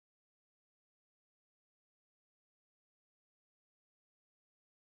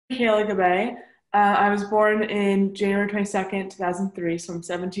Makayla Gubbay. I was born in January 22nd, 2003, so I'm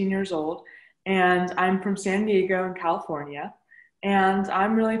 17 years old, and I'm from San Diego in California. And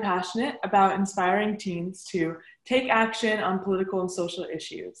I'm really passionate about inspiring teens to take action on political and social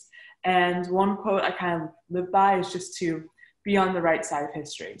issues. And one quote I kind of live by is just to be on the right side of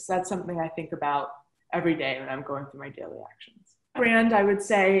history. So that's something I think about every day when I'm going through my daily actions. Brand, I would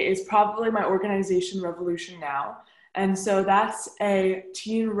say, is probably my organization, Revolution Now. And so that's a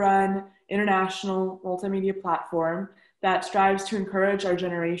teen-run international multimedia platform that strives to encourage our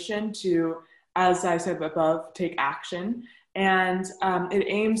generation to, as I said above, take action. And it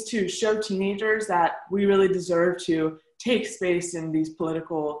aims to show teenagers that we really deserve to take space in these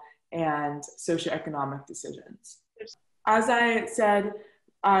political and socioeconomic decisions. As I said,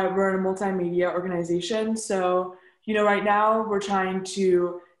 we're a multimedia organization. So, right now we're trying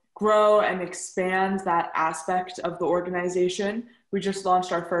to grow and expand that aspect of the organization. We just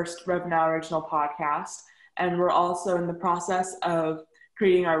launched our first RevNow original podcast, and we're also in the process of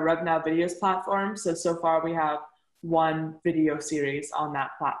creating our RevNow videos platform. So far we have one video series on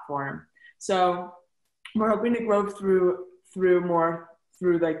that platform. So we're hoping to grow through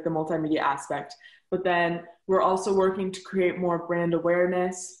like the multimedia aspect, but then we're also working to create more brand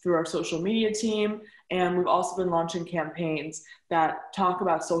awareness through our social media team. And we've also been launching campaigns that talk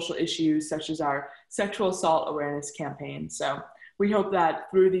about social issues, such as our sexual assault awareness campaign. So we hope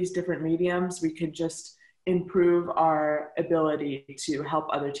that through these different mediums, we could just improve our ability to help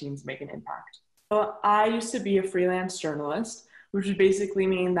other teens make an impact. So I used to be a freelance journalist, which would basically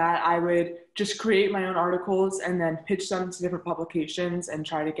mean that I would just create my own articles and then pitch them to different publications and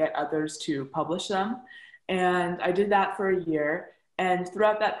try to get others to publish them. And I did that for a year. And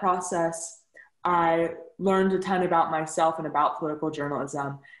throughout that process, I learned a ton about myself and about political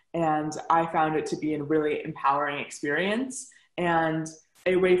journalism. And I found it to be a really empowering experience and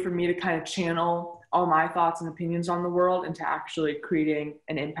a way for me to kind of channel all my thoughts and opinions on the world into actually creating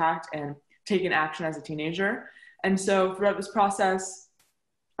an impact and taking action as a teenager. And so throughout this process,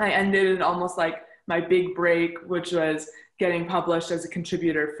 I ended in almost like my big break, which was getting published as a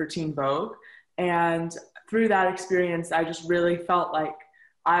contributor for Teen Vogue. And through that experience, I just really felt like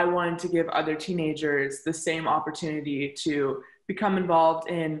I wanted to give other teenagers the same opportunity to become involved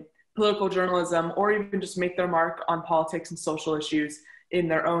in political journalism or even just make their mark on politics and social issues in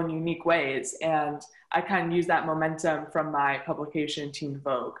their own unique ways. And I kind of used that momentum from my publication, Teen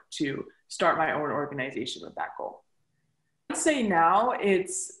Vogue, to start my own organization with that goal. I'd say now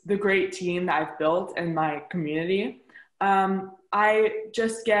it's the great team that I've built in my community. I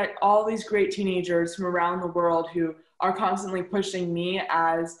just get all these great teenagers from around the world who are constantly pushing me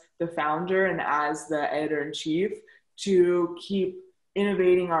as the founder and as the editor-in-chief to keep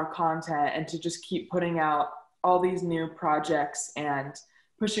innovating our content and to just keep putting out all these new projects and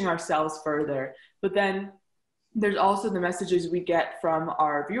pushing ourselves further. But then there's also the messages we get from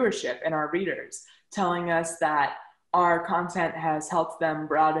our viewership and our readers telling us that our content has helped them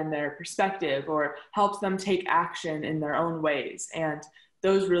broaden their perspective or helps them take action in their own ways. And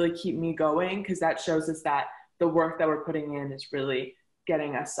those really keep me going because that shows us that the work that we're putting in is really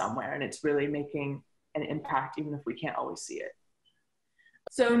getting us somewhere and it's really making an impact even if we can't always see it.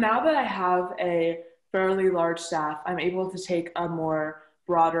 So now that I have a fairly large staff, I'm able to take a more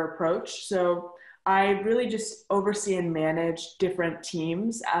broader approach. So I really just oversee and manage different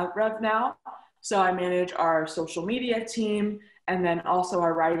teams at RevNow. So I manage our social media team and then also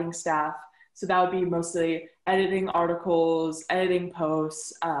our writing staff. So that would be mostly editing articles, editing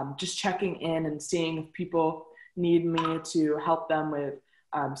posts, just checking in and seeing if people need me to help them with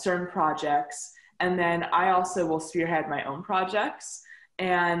certain projects. And then I also will spearhead my own projects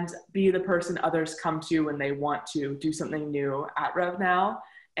and be the person others come to when they want to do something new at RevNow.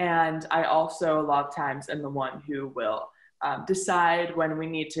 And I also, a lot of times, am the one who will decide when we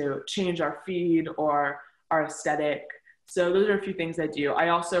need to change our feed or our aesthetic. So those are a few things I do. I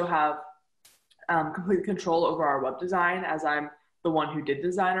also have complete control over our web design as I'm the one who did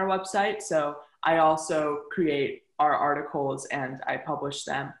design our website. So I also create our articles and I publish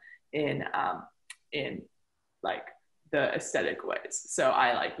them in like the aesthetic ways. So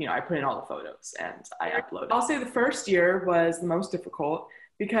I put in all the photos and I upload. I'll say the first year was the most difficult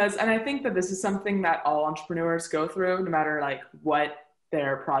because, and I think that this is something that all entrepreneurs go through, no matter like what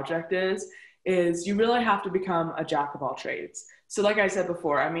their project is you really have to become a jack of all trades. So like I said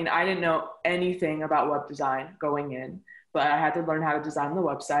before, I didn't know anything about web design going in, but I had to learn how to design the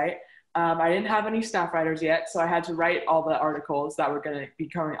website. I didn't have any staff writers yet, so I had to write all the articles that were going to be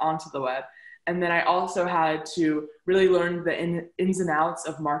coming onto the web. And then I also had to really learn the ins and outs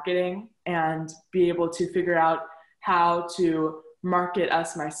of marketing and be able to figure out how to market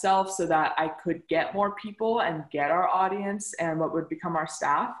us myself so that I could get more people and get our audience and what would become our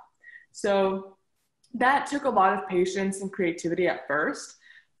staff. So that took a lot of patience and creativity at first,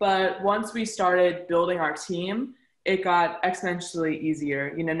 but once we started building our team, it got exponentially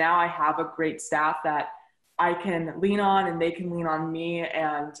easier. You know, now I have a great staff that I can lean on and they can lean on me,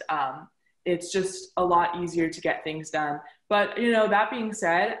 and it's just a lot easier to get things done. But, you know, that being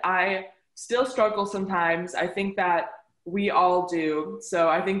said, I still struggle sometimes. I think that we all do. So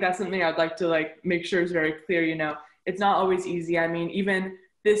I think that's something I'd like to make sure is very clear. You know, it's not always easy. I mean, even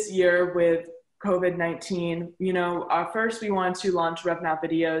this year with COVID-19, you know, first we wanted to launch RevNow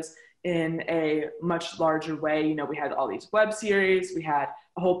videos in a much larger way. You know, we had all these web series, we had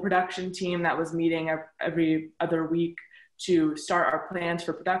a whole production team that was meeting every other week to start our plans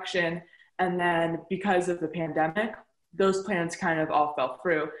for production. And then because of the pandemic, those plans kind of all fell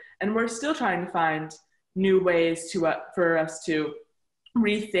through. And we're still trying to find new ways for us to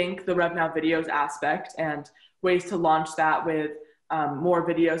rethink the RevNow videos aspect and ways to launch that with more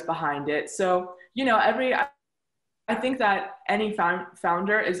videos behind it. So, you know, I think that any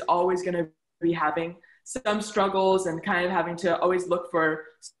founder is always going to be having some struggles and kind of having to always look for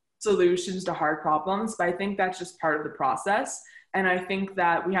solutions to hard problems. But I think that's just part of the process. And I think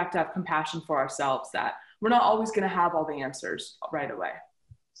that we have to have compassion for ourselves, that we're not always going to have all the answers right away.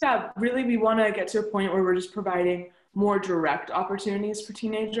 So really, we want to get to a point where we're just providing more direct opportunities for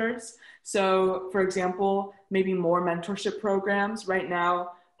teenagers. So for example, maybe more mentorship programs. Right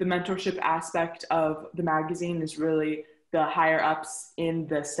now, the mentorship aspect of the magazine is really the higher ups in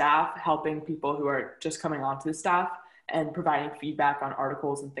the staff helping people who are just coming onto the staff and providing feedback on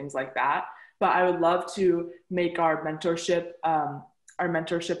articles and things like that. But I would love to make our mentorship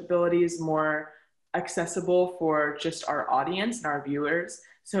abilities more accessible for just our audience and our viewers.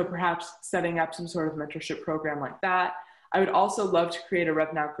 So perhaps setting up some sort of mentorship program like that. I would also love to create a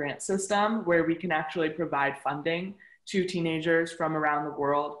RevNow grant system where we can actually provide funding to teenagers from around the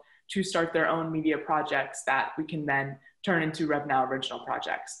world to start their own media projects that we can then turn into RevNow original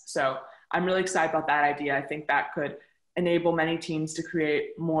projects. So I'm really excited about that idea. I think that could enable many teams to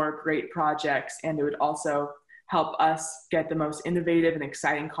create more great projects, and it would also help us get the most innovative and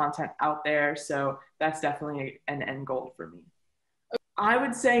exciting content out there. So that's definitely an end goal for me. I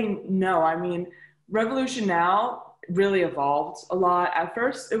would say no. I mean, Revolution Now really evolved a lot. At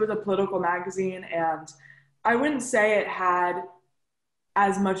first, it was a political magazine, and I wouldn't say it had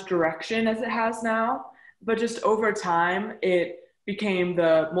as much direction as it has now, but just over time, it became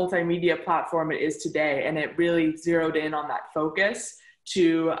the multimedia platform it is today, and it really zeroed in on that focus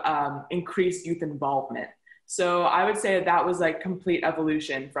to increase youth involvement. So I would say that was like complete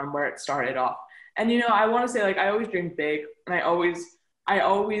evolution from where it started off. And, you know, I want to say, like, I always dreamed big, and I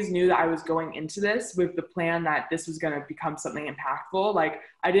always knew that I was going into this with the plan that this was going to become something impactful. Like,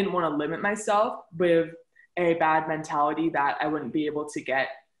 I didn't want to limit myself with a bad mentality that I wouldn't be able to get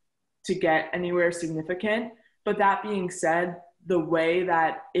anywhere significant. But that being said, the way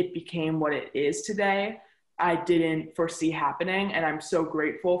that it became what it is today, I didn't foresee happening. And I'm so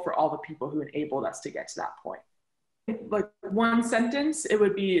grateful for all the people who enabled us to get to that point. Like, one sentence, it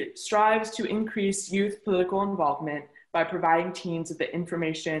would be: strives to increase youth political involvement by providing teens with the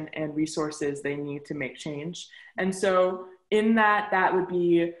information and resources they need to make change. And so in that would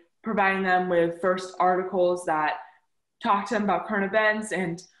be providing them with first articles that talk to them about current events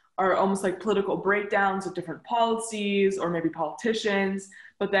and are almost like political breakdowns of different policies or maybe politicians,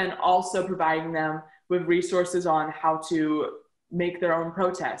 but then also providing them with resources on how to make their own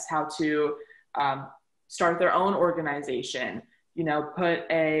protests, how to start their own organization, you know, put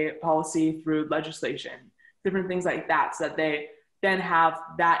a policy through legislation, different things like that, so that they then have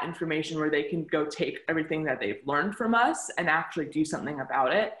that information where they can go take everything that they've learned from us and actually do something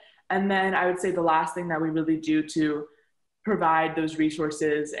about it. And then I would say the last thing that we really do to provide those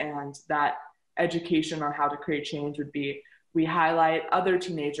resources and that education on how to create change would be, we highlight other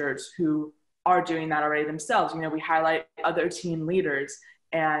teenagers who are doing that already themselves. You know, we highlight other teen leaders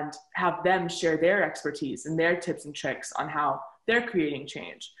and have them share their expertise and their tips and tricks on how they're creating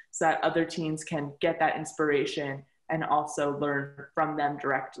change, so that other teens can get that inspiration and also learn from them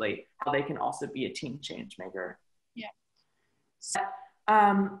directly how they can also be a teen change maker. Yeah. So,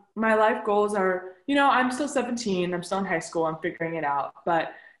 my life goals are, you know, I'm still 17, I'm still in high school, I'm figuring it out.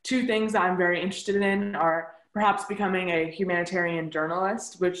 But two things that I'm very interested in are perhaps becoming a humanitarian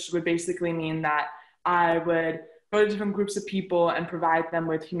journalist, which would basically mean that I would go to different groups of people and provide them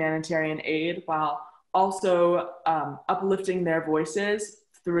with humanitarian aid while also uplifting their voices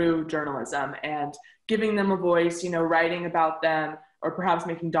through journalism and giving them a voice, you know, writing about them or perhaps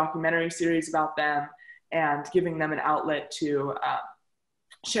making documentary series about them and giving them an outlet to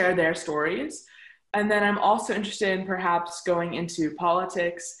share their stories. And then I'm also interested in perhaps going into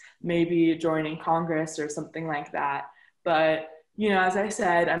politics, maybe joining Congress or something like that. But, you know, as I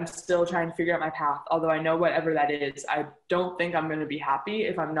said, I'm still trying to figure out my path. Although I know whatever that is, I don't think I'm going to be happy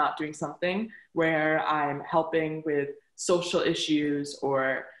if I'm not doing something where I'm helping with social issues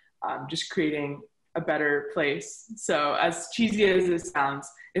or just creating a better place. So as cheesy as it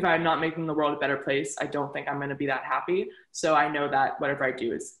sounds, if I'm not making the world a better place, I don't think I'm going to be that happy. So I know that whatever I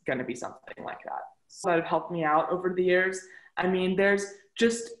do is going to be something like that. So that have helped me out over the years. I mean, there's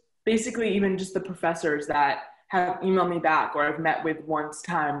just basically even just the professors that have emailed me back or I've met with once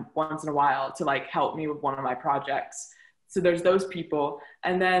in a while to like help me with one of my projects. So there's those people.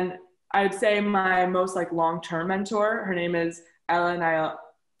 And then I'd say my most like long-term mentor, her name is Ellen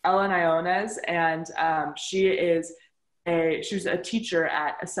Iones, and she was a teacher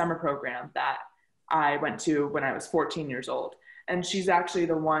at a summer program that I went to when I was 14 years old. And she's actually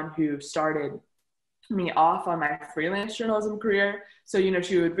the one who started me off on my freelance journalism career. So, you know,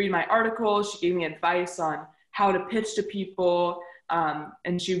 she would read my articles, she gave me advice on how to pitch to people,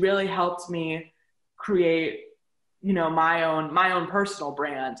 and she really helped me create, you know, my own personal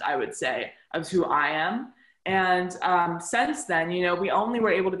brand, I would say, of who I am. And since then, you know, we only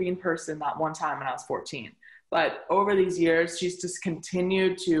were able to be in person that one time when I was 14. But over these years, she's just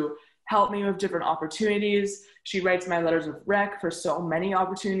continued to help me with different opportunities. She writes my letters of rec for so many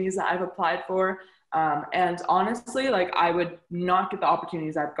opportunities that I've applied for. And honestly, like I would not get the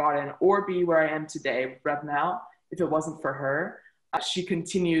opportunities I've gotten or be where I am today with RevNow if it wasn't for her. She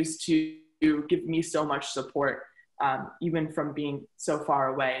continues to give me so much support, even from being so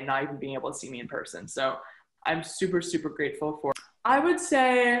far away and not even being able to see me in person. So I'm super, super grateful for. I would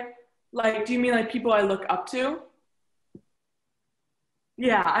say, like, do you mean like people I look up to?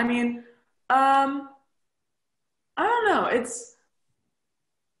 Yeah, I mean, I don't know.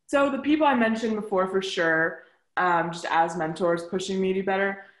 So the people I mentioned before for sure, just as mentors pushing me to do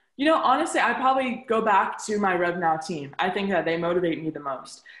better. You know, honestly, I'd probably go back to my RevNow team. I think that they motivate me the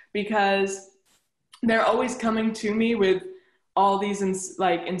most because they're always coming to me with all these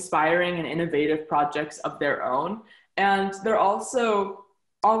inspiring and innovative projects of their own. And they're also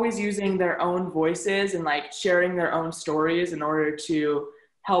always using their own voices and like sharing their own stories in order to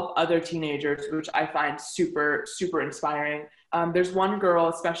help other teenagers, which I find super, super inspiring. There's one girl,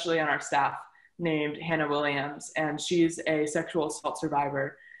 especially on our staff, named Hannah Williams, and she's a sexual assault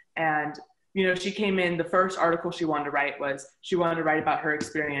survivor. And, you know, she came in, the first article she wanted to write was she wanted to write about her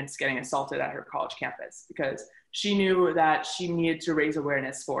experience getting assaulted at her college campus because she knew that she needed to raise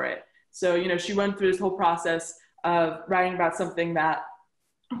awareness for it. So, you know, she went through this whole process of writing about something that,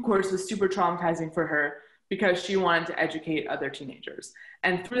 of course, was super traumatizing for her because she wanted to educate other teenagers.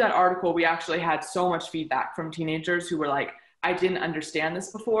 And through that article, we actually had so much feedback from teenagers who were like, I didn't understand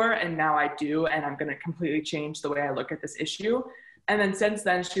this before, and now I do, and I'm gonna completely change the way I look at this issue. And then since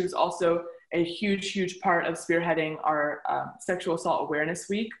then, she was also a huge, huge part of spearheading our Sexual Assault Awareness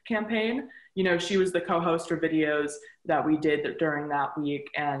Week campaign. You know, she was the co-host for videos that we did during that week,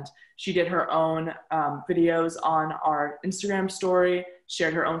 and she did her own videos on our Instagram story,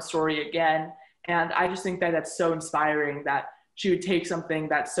 shared her own story again. And I just think that that's so inspiring that she would take something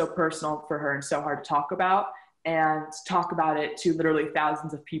that's so personal for her and so hard to talk about and talk about it to literally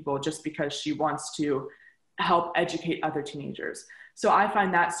thousands of people just because she wants to help educate other teenagers. So I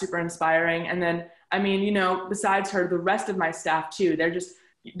find that super inspiring. And then, I mean, you know, besides her, the rest of my staff too,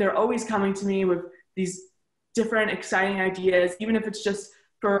 they're always coming to me with these different exciting ideas, even if it's just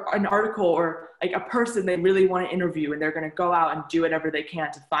for an article or like a person they really want to interview and they're going to go out and do whatever they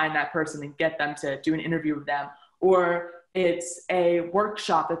can to find that person and get them to do an interview with them. Or it's a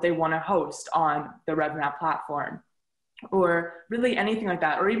workshop that they want to host on the RevNow platform, or really anything like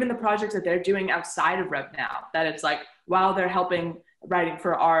that, or even the projects that they're doing outside of RevNow, that it's like while they're helping writing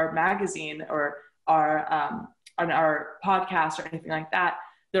for our magazine or on our podcast or anything like that,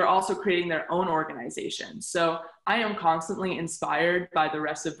 they're also creating their own organization. So I am constantly inspired by the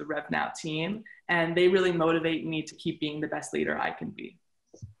rest of the RevNow team, and they really motivate me to keep being the best leader I can be.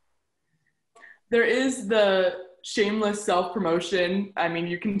 There is the shameless self-promotion. I mean,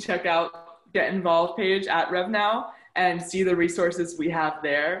 you can check out Get Involved page at RevNow and see the resources we have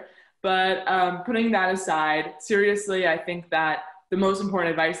there. But putting that aside, seriously, I think that the most important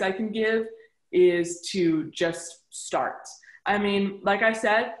advice I can give is to just start. I mean, like I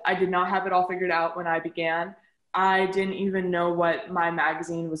said, I did not have it all figured out when I began. I didn't even know what my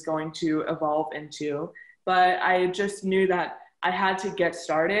magazine was going to evolve into, but I just knew that I had to get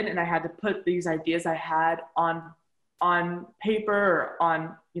started and I had to put these ideas I had on on paper or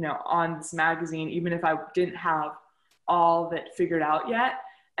on, you know, on this magazine, even if I didn't have all of it figured out yet.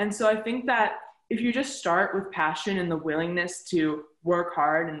 And so I think that if you just start with passion and the willingness to work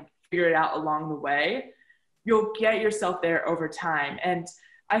hard and figure it out along the way, you'll get yourself there over time. And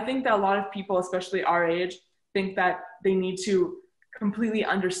I think that a lot of people, especially our age, think that they need to completely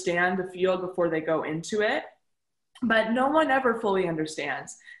understand the field before they go into it. But no one ever fully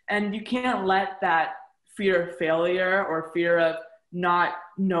understands. And you can't let that fear of failure or fear of not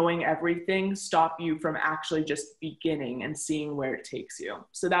knowing everything stop you from actually just beginning and seeing where it takes you.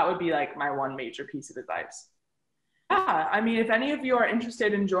 So that would be like my one major piece of advice. Yeah, I mean, if any of you are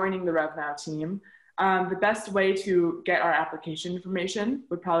interested in joining the RevNow team, the best way to get our application information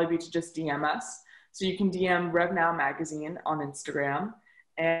would probably be to just DM us. So you can DM RevNow Magazine on Instagram,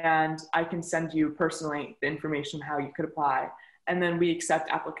 and I can send you personally the information how you could apply. And then we accept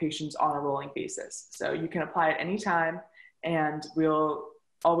applications on a rolling basis. So you can apply at any time, and we'll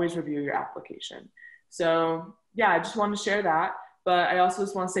always review your application. So yeah, I just wanted to share that. But I also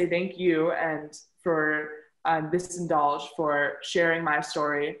just want to say thank you and for this Indulge for sharing my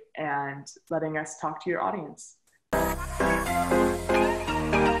story and letting us talk to your audience.